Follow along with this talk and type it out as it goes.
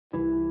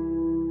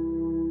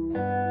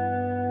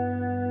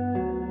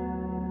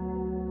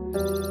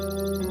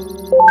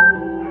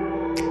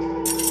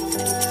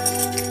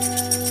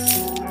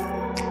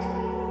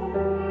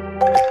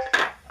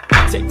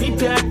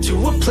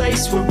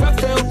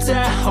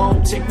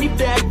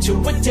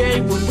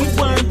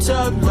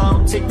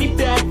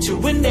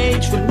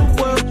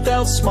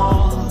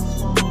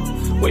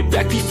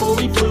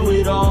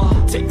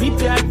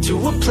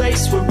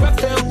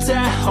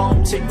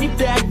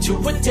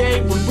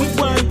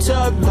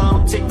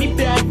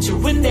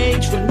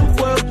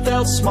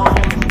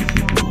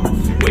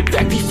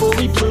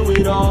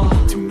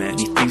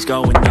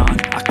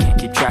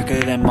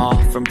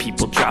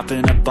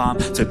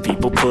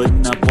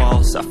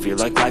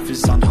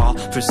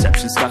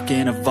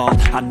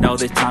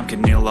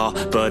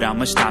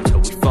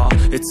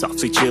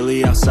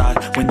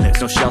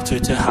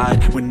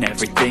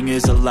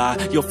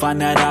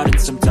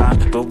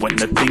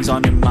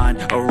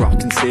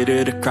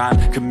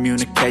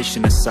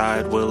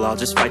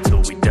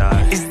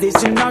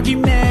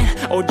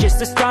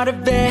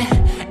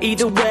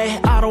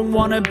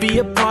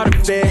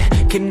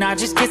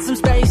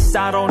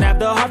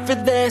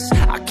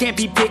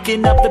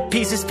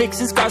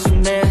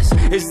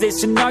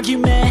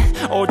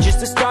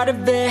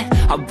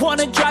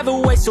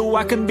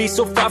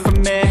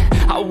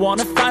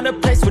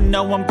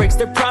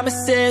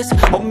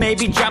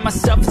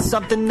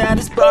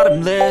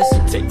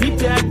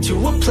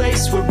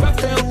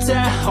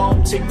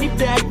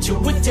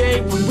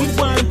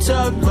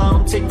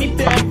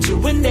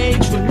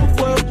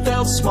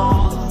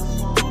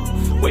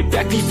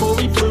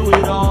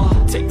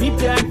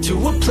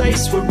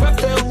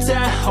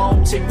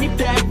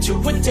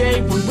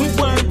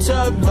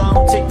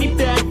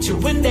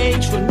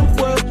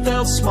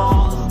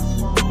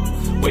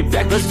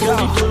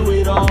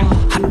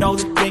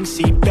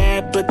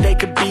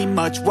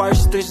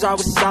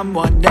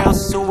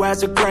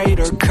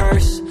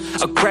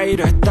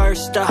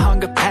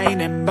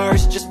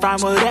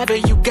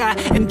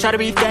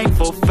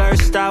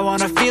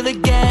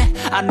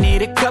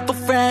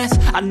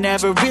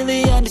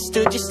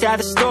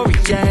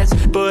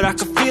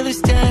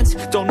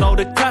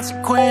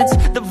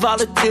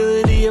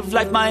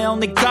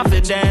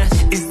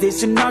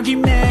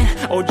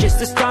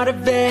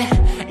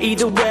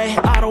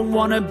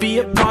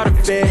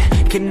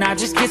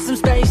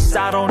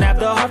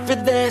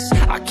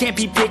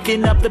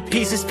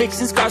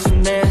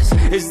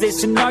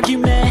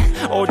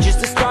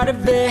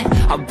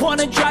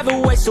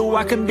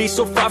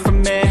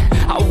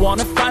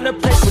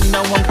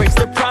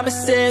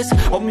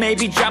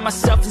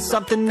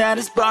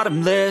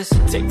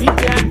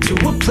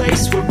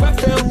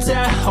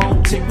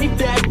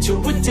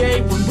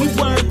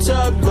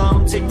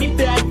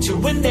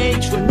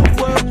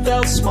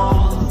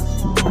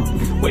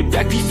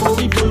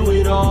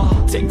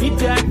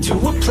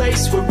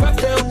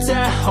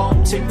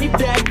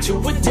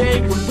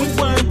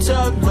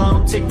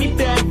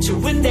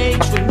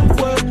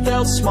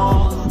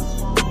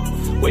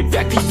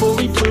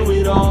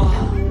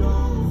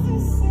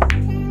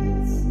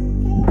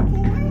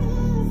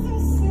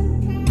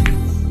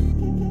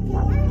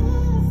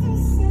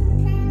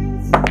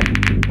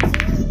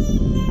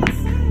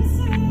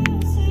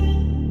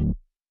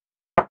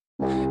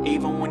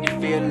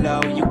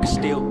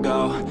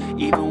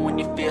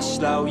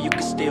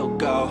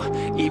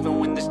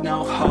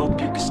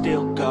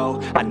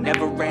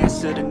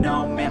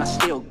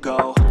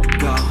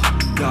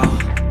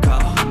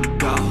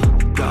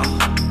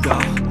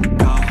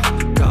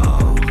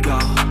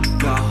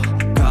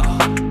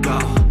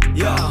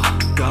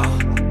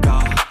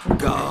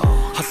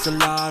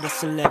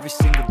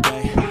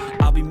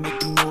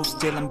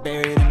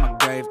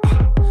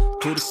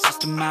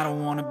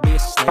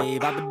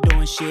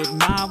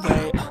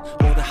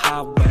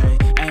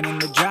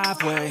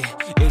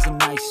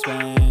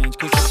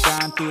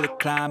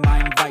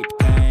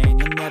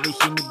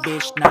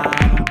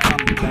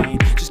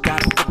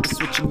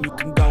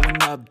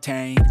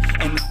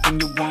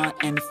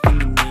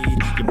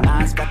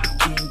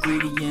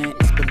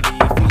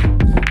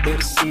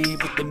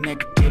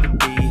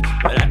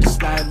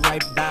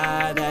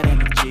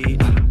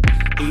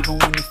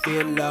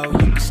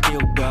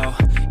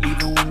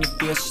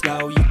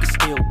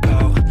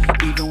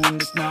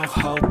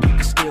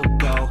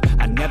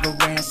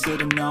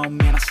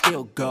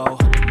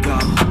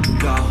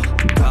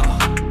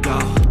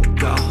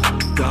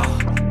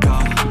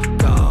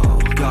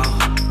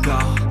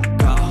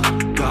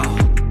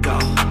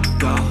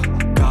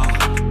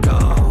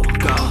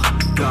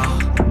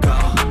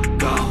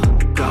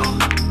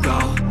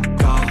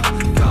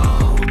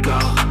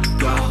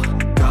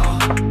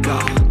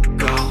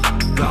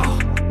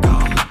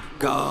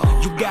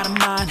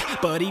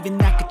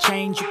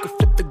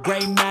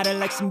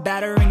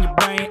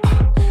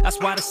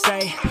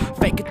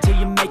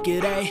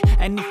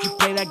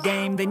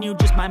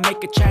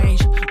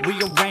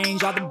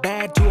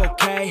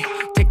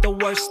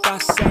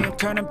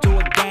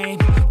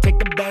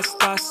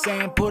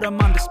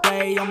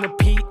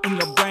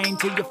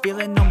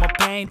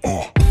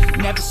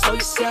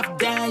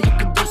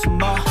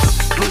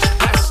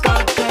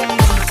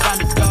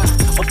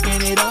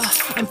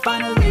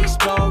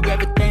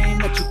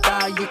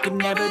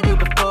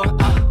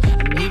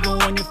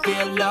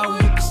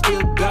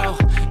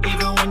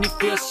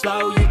feel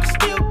slow, you can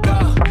still go.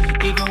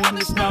 Even when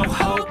there's no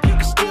hope, you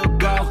can still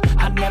go.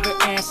 I never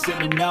answer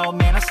to no,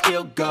 man, I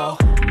still go.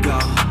 Go,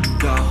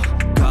 go,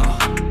 go,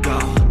 go,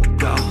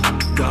 go,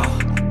 go,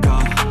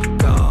 go,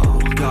 go,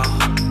 go,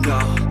 go, go,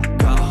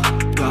 go,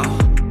 go,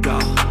 go,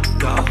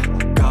 go,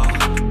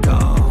 go,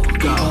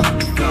 go,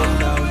 go,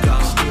 low, you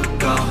can still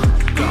go.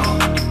 Go,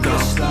 go,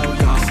 slow,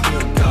 you can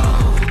still go.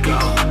 Go,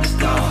 there's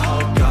no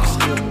hope, you can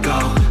still go.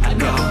 I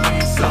never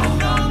answer to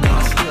no, man,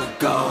 I still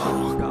go.